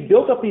taken, he's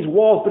built up these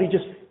walls, but he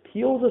just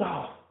peels it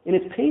off. And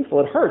it's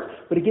painful, it hurts,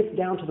 but he gets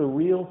down to the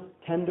real,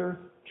 tender,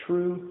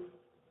 true,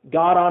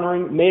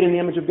 God-honoring, made in the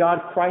image of God,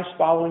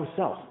 Christ-following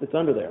self that's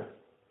under there.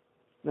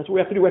 And that's what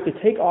we have to do. We have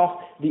to take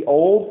off the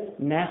old,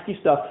 nasty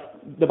stuff.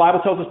 The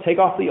Bible tells us take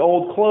off the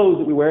old clothes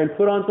that we wear and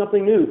put on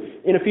something new.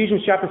 In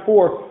Ephesians chapter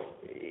 4,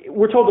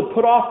 we're told to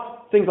put off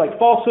things like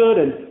falsehood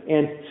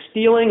and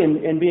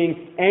stealing and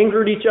being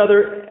angry at each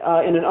other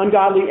in an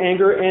ungodly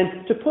anger,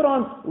 and to put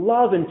on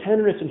love and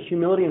tenderness and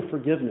humility and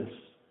forgiveness.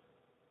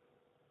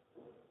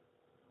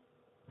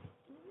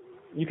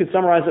 You could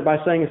summarize it by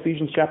saying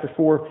Ephesians chapter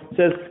 4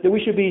 says that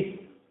we should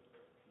be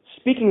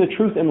speaking the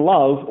truth in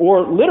love,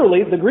 or literally,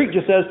 the Greek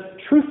just says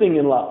truthing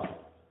in love.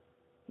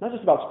 Not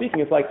just about speaking,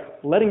 it's like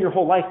letting your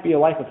whole life be a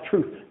life of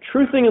truth.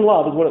 Truthing in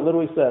love is what it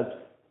literally says.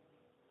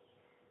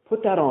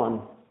 Put that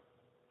on.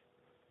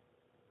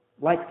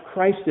 Like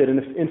Christ did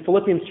in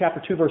Philippians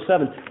chapter 2, verse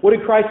 7. What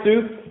did Christ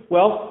do?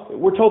 Well,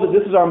 we're told that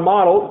this is our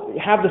model.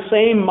 Have the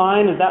same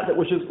mind as that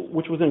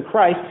which was in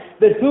Christ,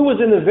 that who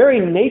was in the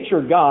very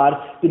nature God,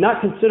 did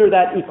not consider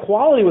that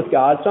equality with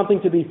God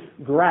something to be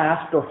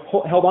grasped or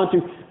held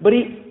onto, but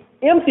he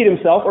emptied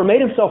himself or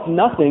made himself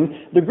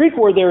nothing. The Greek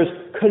word there is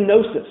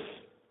kenosis.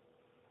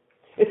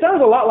 It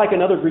sounds a lot like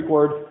another Greek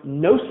word,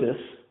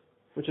 gnosis,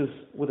 which is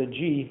with a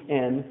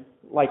G-N,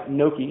 like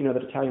gnocchi, that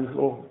Italian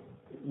little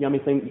yummy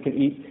thing that you can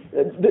eat.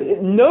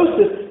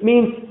 Gnosis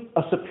means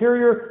a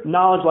superior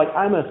knowledge, like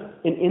I'm an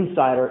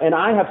insider, and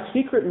I have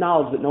secret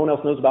knowledge that no one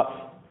else knows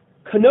about.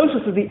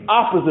 Kenosis is the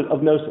opposite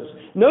of gnosis.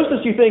 Gnosis,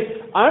 you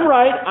think, I'm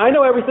right, I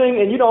know everything,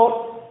 and you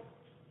don't.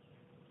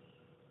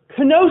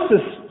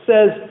 Kenosis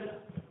says,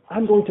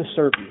 I'm going to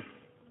serve you.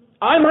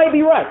 I might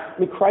be right.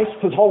 Christ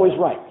was always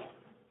right.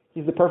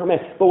 He's the perfect man.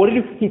 But what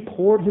did he do? He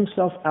poured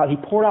himself out. He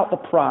poured out the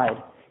pride.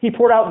 He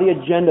poured out the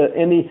agenda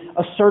and the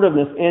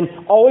assertiveness,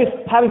 and always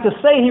having to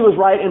say he was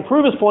right and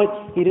prove his point.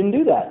 He didn't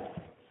do that.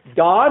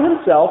 God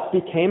himself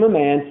became a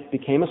man,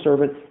 became a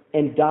servant,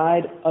 and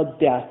died a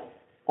death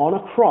on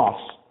a cross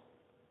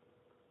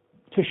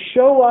to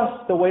show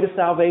us the way to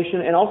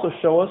salvation and also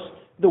show us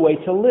the way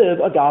to live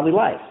a godly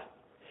life.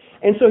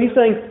 And so he's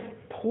saying,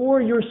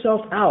 pour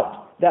yourself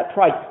out, that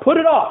pride. Put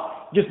it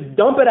off. Just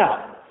dump it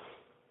out.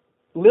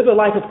 Live a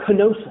life of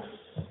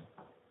kenosis.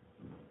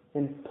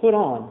 And put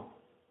on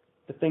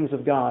the things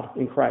of God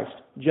in Christ.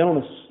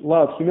 Gentleness,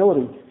 love,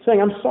 humility.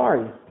 Saying, I'm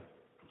sorry.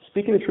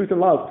 Speaking the truth in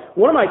love.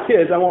 One of my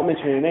kids, I won't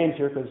mention any names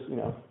here because,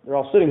 they're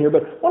all sitting here,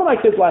 but one of my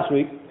kids last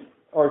week,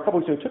 or a couple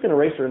weeks ago, took an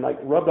eraser and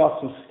rubbed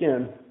off some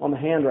skin on the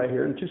hand right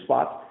here in 2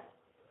 spots.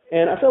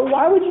 And I said,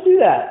 why would you do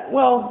that?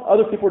 Well,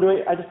 other people were doing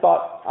it. I just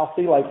thought, I'll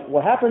see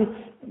what happened.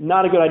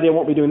 Not a good idea.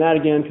 Won't be doing that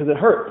again because it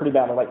hurt pretty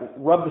badly.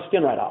 Rub the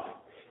skin right off.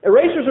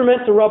 Erasers are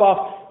meant to rub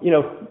off,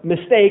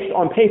 mistakes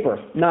on paper,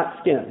 not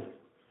skin,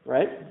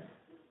 right?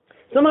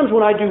 Sometimes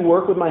when I do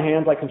work with my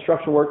hands, like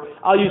construction work,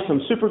 I'll use some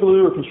super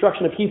glue or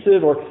construction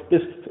adhesive or this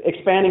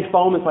expanding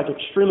foam that's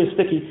extremely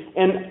sticky.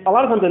 And a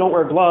lot of times I don't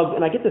wear gloves,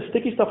 and I get this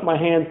sticky stuff in my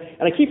hands,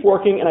 and I keep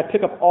working, and I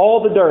pick up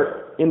all the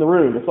dirt in the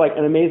room. It's like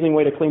an amazing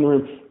way to clean the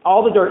room.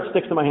 All the dirt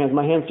sticks to my hands.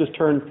 My hands just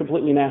turn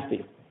completely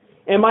nasty.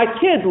 And my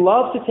kids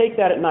love to take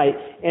that at night,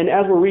 and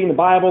as we're reading the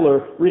Bible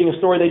or reading a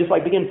story, they just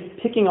begin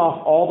picking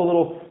off all the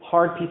little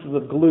hard pieces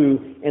of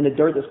glue and the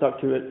dirt that stuck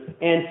to it,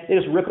 and they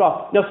just rip it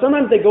off. Now,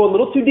 sometimes they go a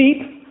little too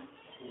deep,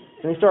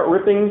 and they start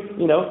ripping,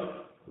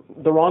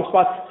 the wrong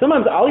spots.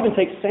 Sometimes I'll even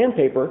take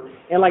sandpaper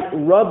and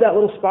rub that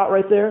little spot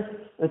right there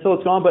until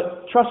it's gone.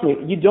 But trust me,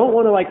 you don't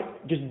want to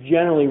just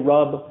generally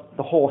rub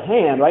the whole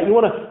hand, right? You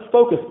want to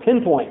focus,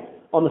 pinpoint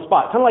on the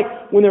spot. Kind of like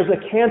when there's a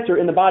cancer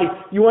in the body,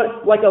 you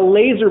want like a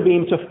laser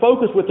beam to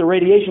focus with the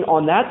radiation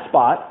on that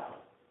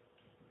spot.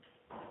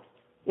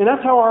 And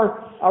that's how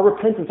our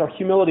repentance, our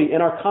humility,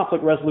 and our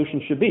conflict resolution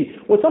should be.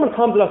 When someone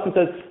comes at us and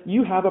says,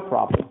 you have a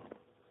problem,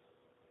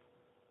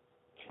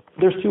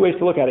 there's two ways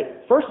to look at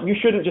it. First, you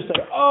shouldn't just say,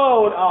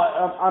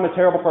 I'm a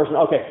terrible person.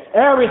 Okay,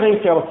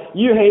 everything's terrible.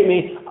 You hate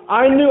me.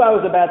 I knew I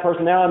was a bad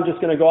person. Now I'm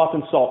just going to go off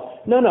and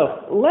sulk. No.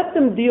 Let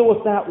them deal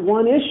with that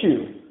one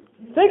issue.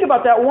 Think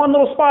about that one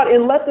little spot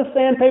and let the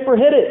sandpaper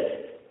hit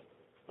it.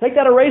 Take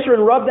that eraser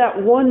and rub that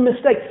one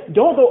mistake.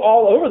 Don't go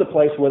all over the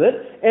place with it.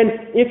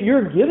 And if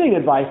you're giving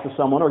advice to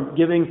someone or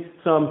giving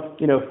some,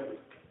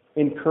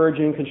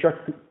 encouraging,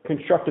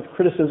 constructive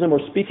criticism or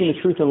speaking the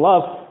truth in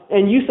love,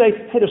 and you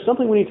say, hey, there's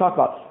something we need to talk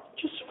about,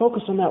 just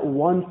focus on that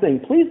one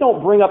thing. Please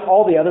don't bring up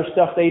all the other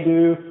stuff they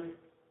do.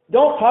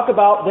 Don't talk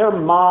about their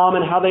mom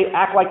and how they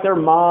act like their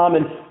mom,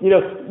 and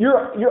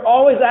you're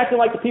always acting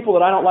like the people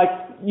that I don't like.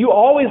 You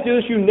always do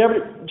this. You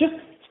never. Just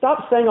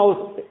stop saying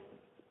all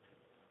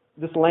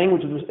this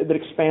language that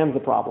expands the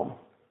problem,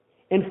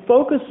 and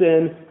focus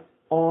in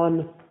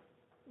on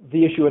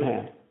the issue at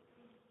hand.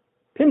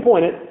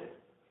 Pinpoint it,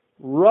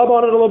 rub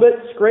on it a little bit,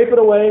 scrape it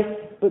away,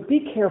 but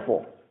be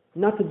careful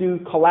not to do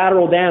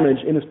collateral damage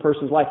in this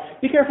person's life.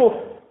 Be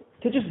careful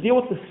to just deal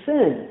with the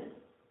sin,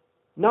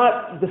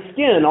 not the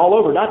skin all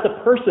over, not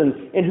the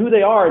person and who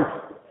they are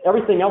and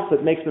everything else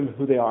that makes them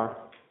who they are.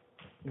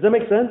 Does that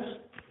make sense?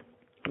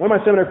 One of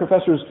my seminary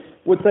professors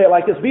would say it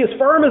like this: be as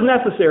firm as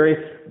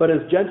necessary, but as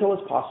gentle as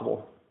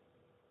possible.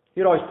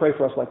 He'd always pray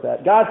for us like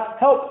that. God,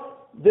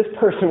 help this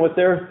person with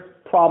their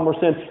problem or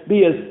sin.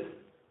 Be as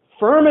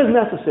firm as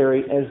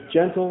necessary, as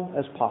gentle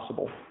as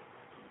possible.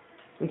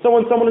 And so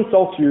when someone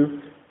insults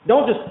you,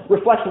 don't just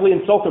reflexively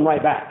insult them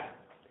right back.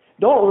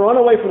 Don't run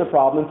away from the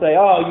problem and say,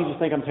 you just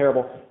think I'm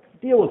terrible.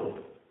 Deal with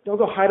it. Don't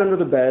go hide under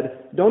the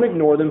bed. Don't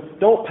ignore them.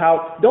 Don't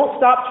pout. Don't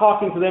stop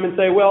talking to them and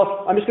say,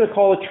 well, I'm just going to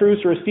call a truce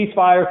or a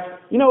ceasefire.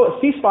 A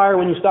ceasefire,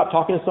 when you stop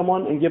talking to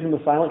someone and give them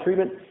the silent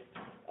treatment,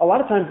 a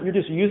lot of times you're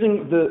just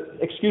using the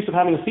excuse of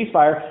having a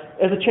ceasefire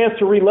as a chance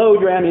to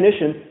reload your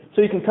ammunition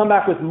so you can come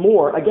back with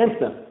more against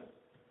them.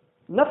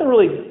 Nothing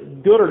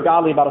really good or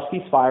godly about a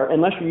ceasefire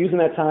unless you're using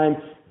that time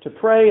to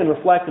pray and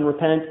reflect and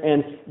repent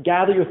and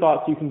gather your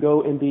thoughts so you can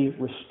go and be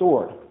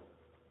restored.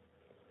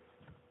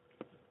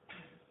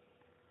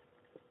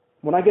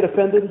 When I get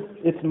offended,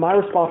 it's my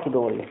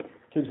responsibility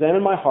to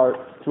examine my heart,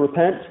 to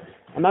repent.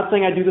 I'm not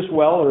saying I do this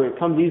well or it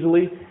comes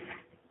easily,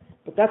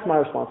 but that's my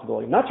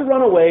responsibility. Not to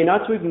run away,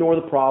 not to ignore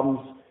the problems,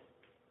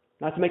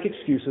 not to make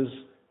excuses,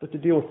 but to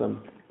deal with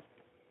them.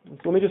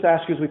 So let me just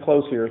ask you as we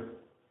close here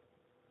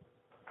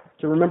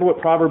to remember what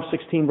Proverbs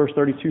 16 verse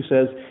 32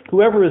 says: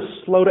 whoever is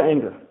slow to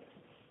anger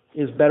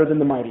is better than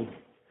the mighty.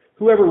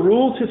 Whoever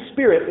rules his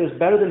spirit is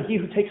better than he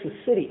who takes the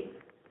city.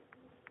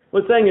 What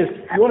it's saying is,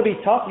 you want to be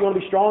tough, you want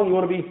to be strong, you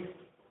want to be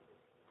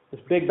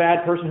this big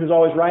bad person who's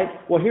always right?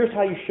 Well, here's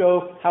how you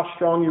show how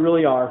strong you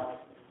really are.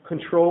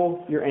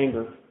 Control your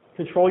anger.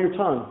 Control your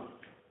tongue.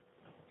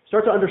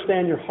 Start to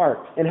understand your heart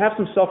and have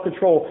some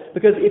self-control,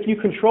 because if you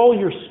control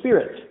your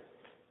spirit,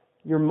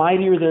 you're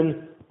mightier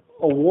than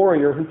a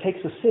warrior who takes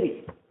a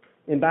city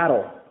in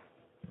battle.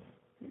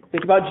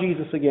 Think about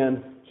Jesus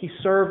again. He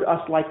served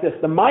us like this.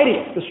 The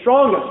mightiest, the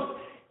strongest,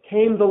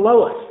 came the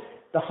lowest,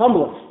 the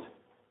humblest.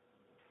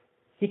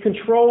 He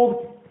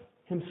controlled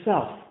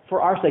himself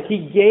for our sake.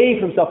 He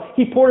gave himself.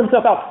 He poured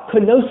himself out,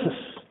 kenosis,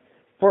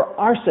 for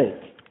our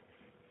sake.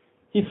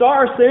 He saw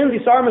our sins.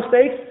 He saw our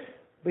mistakes,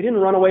 but he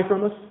didn't run away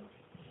from us.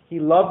 He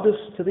loved us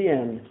to the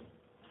end,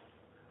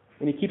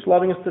 and he keeps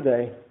loving us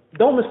today.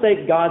 Don't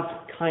mistake God's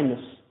kindness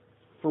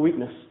for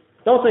weakness.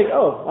 Don't think,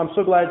 I'm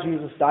so glad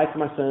Jesus died for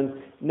my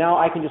sins. Now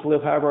I can just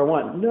live however I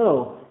want.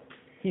 No.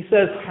 He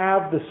says,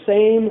 have the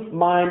same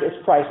mind as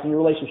Christ in your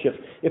relationships.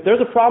 If there's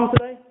a problem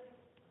today,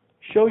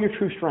 show your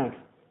true strength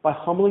by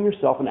humbling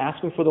yourself and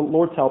asking for the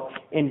Lord's help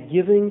and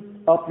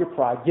giving up your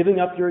pride, giving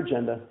up your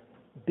agenda.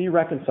 Be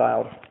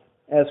reconciled.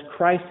 As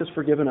Christ has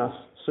forgiven us,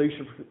 so you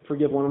should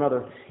forgive one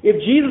another. If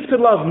Jesus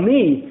could love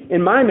me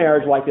in my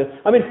marriage like this,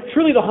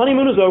 truly the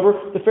honeymoon is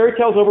over, the fairy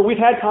tale's over, we've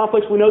had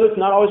conflicts, we know that it's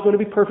not always going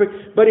to be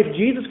perfect, but if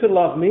Jesus could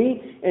love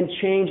me and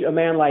change a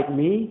man like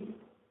me,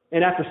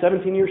 and after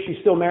 17 years she's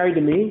still married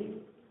to me,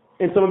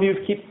 and some of you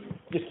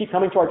keep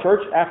coming to our church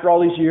after all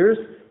these years,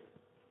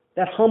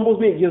 that humbles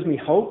me, it gives me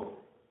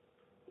hope.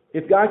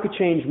 If God could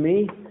change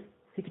me,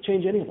 he could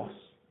change any of us.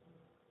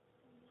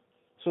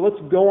 So let's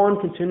go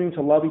on continuing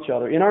to love each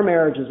other in our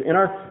marriages, in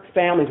our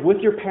families, with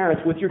your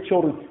parents, with your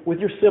children, with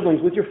your siblings,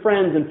 with your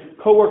friends and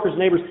coworkers,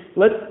 neighbors.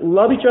 Let's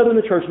love each other in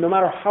the church no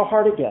matter how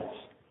hard it gets.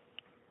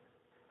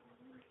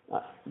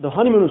 the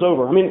honeymoon is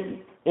over. I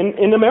mean,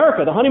 in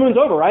America, the honeymoon's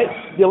over, right?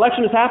 The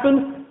election has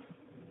happened.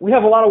 We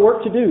have a lot of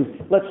work to do.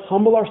 Let's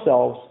humble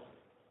ourselves.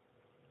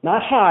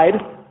 Not hide,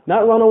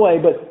 not run away,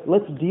 but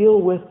let's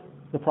deal with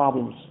the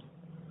problems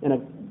in a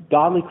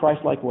godly,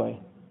 Christ-like way.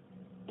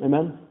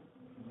 Amen?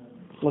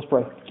 Let's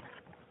pray.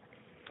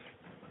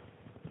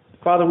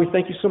 Father, we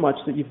thank you so much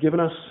that you've given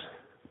us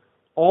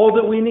all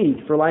that we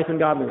need for life and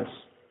godliness.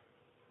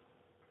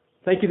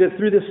 Thank you that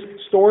through this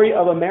story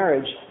of a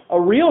marriage, a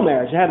real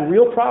marriage, it had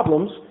real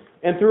problems,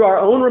 and through our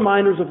own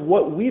reminders of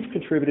what we've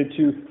contributed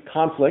to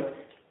conflict,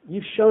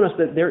 you've shown us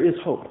that there is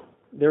hope,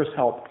 there is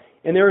help,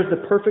 and there is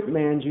the perfect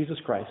man, Jesus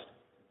Christ,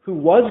 who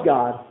was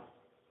God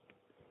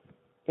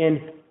and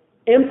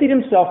emptied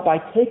himself by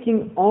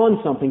taking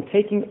on something,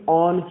 taking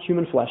on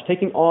human flesh,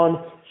 taking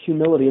on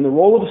humility in the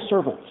role of a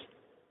servant.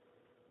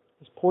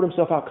 He's poured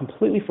himself out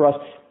completely for us.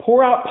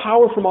 Pour out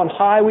power from on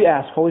high, we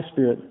ask, Holy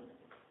Spirit,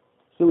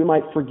 so that we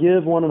might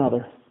forgive one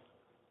another,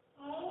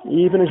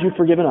 even as you've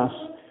forgiven us.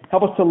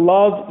 Help us to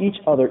love each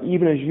other,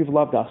 even as you've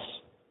loved us.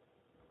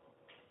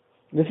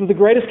 This is the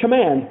greatest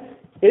command.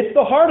 It's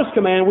the hardest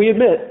command, we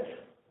admit,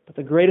 but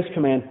the greatest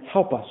command.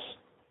 Help us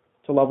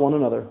to love one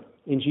another.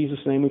 In Jesus'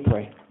 name we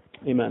pray.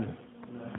 Amen.